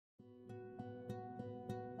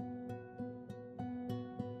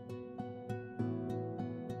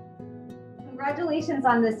Congratulations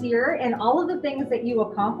on this year and all of the things that you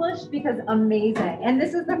accomplished, because amazing. And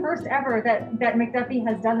this is the first ever that MacDuffie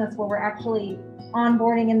has done this, where we're actually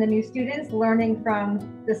onboarding in the new students, learning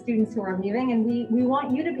from the students who are leaving. And we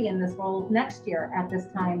want you to be in this role next year at this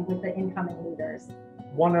time with the incoming leaders.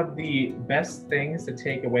 One of the best things to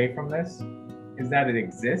take away from this is that it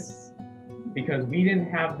exists, because we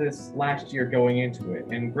didn't have this last year going into it.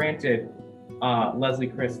 And granted, Leslie,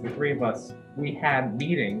 Chris, the three of us, we had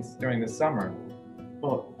meetings during the summer,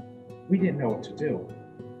 but we didn't know what to do.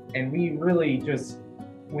 And we really just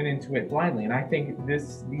went into it blindly. And I think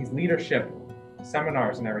these leadership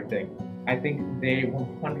seminars and everything, I think they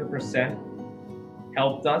 100%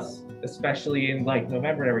 helped us, especially in like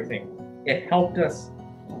November and everything. It helped us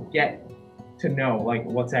get to know like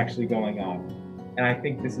what's actually going on. And I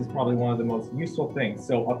think this is probably one of the most useful things,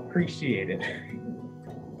 so appreciate it.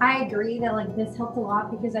 I agree that like this helped a lot,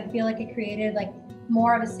 because I feel like it created like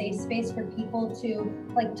more of a safe space for people to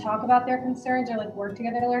like talk about their concerns or like work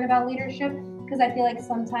together to learn about leadership. Because I feel like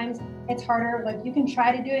sometimes it's harder, like you can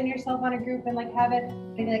try to do it yourself on a group and like have it,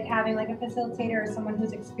 maybe like having like a facilitator or someone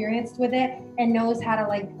who's experienced with it and knows how to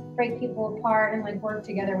like break people apart and like work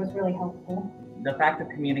together was really helpful. The fact of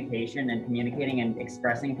communication and communicating and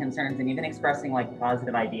expressing concerns and even expressing like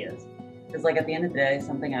positive ideas. Because like at the end of the day,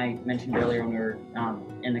 something I mentioned earlier when we were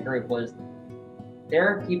in the group was, there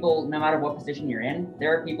are people, no matter what position you're in,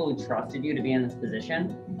 there are people who trusted you to be in this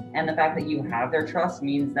position. And the fact that you have their trust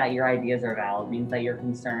means that your ideas are valid, means that your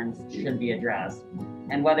concerns should be addressed.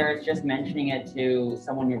 And whether it's just mentioning it to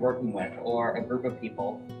someone you're working with or a group of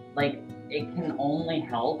people, like it can only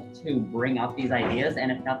help to bring up these ideas.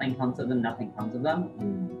 And if nothing comes of them, nothing comes of them.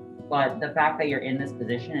 But the fact that you're in this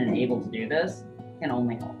position and able to do this can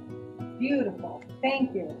only help. Beautiful.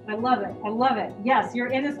 Thank you. I love it. I love it. Yes,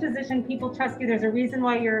 you're in this position. People trust you. There's a reason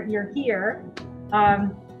why you're here.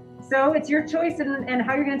 So it's your choice and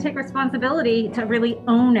how you're going to take responsibility to really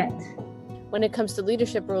own it. When it comes to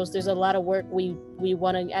leadership roles, there's a lot of work we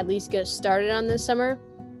want to at least get started on this summer.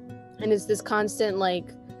 And it's this constant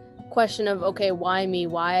like question of, okay, why me?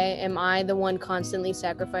 Why am I the one constantly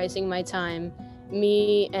sacrificing my time?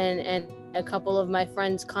 Me and a couple of my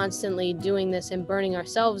friends constantly doing this and burning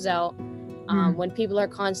ourselves out when people are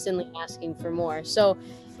constantly asking for more. So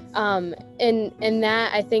and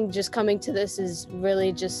that, I think just coming to this is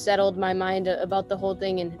really just settled my mind about the whole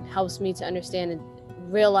thing and helps me to understand and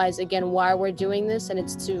realize again why we're doing this. And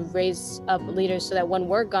it's to raise up leaders so that when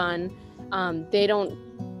we're gone, they don't,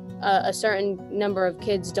 a certain number of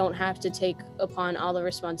kids don't have to take upon all the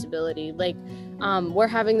responsibility. Like we're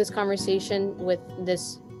having this conversation with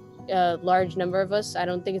this large number of us. I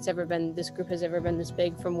don't think this group has ever been this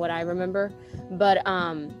big from what I remember, but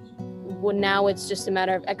now it's just a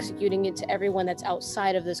matter of executing it to everyone that's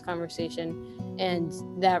outside of this conversation. And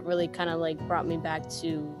that really kind of like brought me back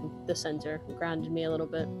to the center, grounded me a little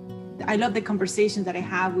bit. I love the conversation that I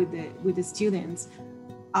have with the students.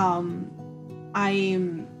 I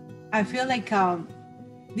feel like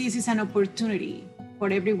this is an opportunity for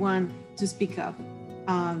everyone to speak up,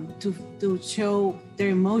 to show their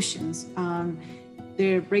emotions,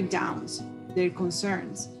 their breakdowns, their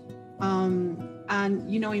concerns. And,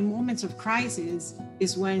 you know, in moments of crisis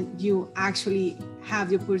is when you actually have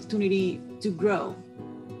the opportunity to grow.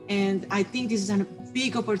 And I think this is a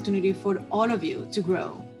big opportunity for all of you to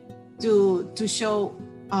grow, to show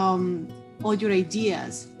all your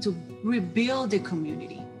ideas, to rebuild the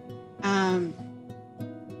community,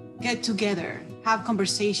 get together, have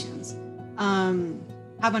conversations,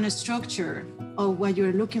 have a structure of what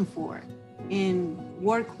you're looking for, and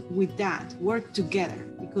work with that, work together,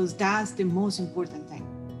 because that's the most important thing.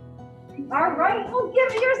 All right, well,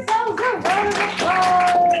 give yourselves a round of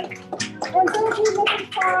applause. And thank you,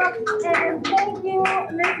 Mrs. Fox, and thank you,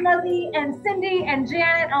 Ms. Leslie and Cindy and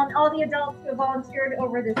Janet, and all the adults who have volunteered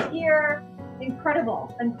over this year.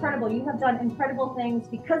 Incredible, incredible. You have done incredible things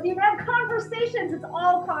because you've had conversations. It's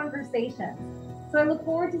all conversations. So I look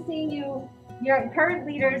forward to seeing you, your current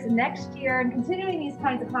leaders, next year and continuing these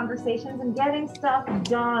kinds of conversations and getting stuff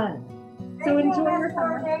done. So enjoy your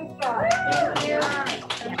summer. Thank you.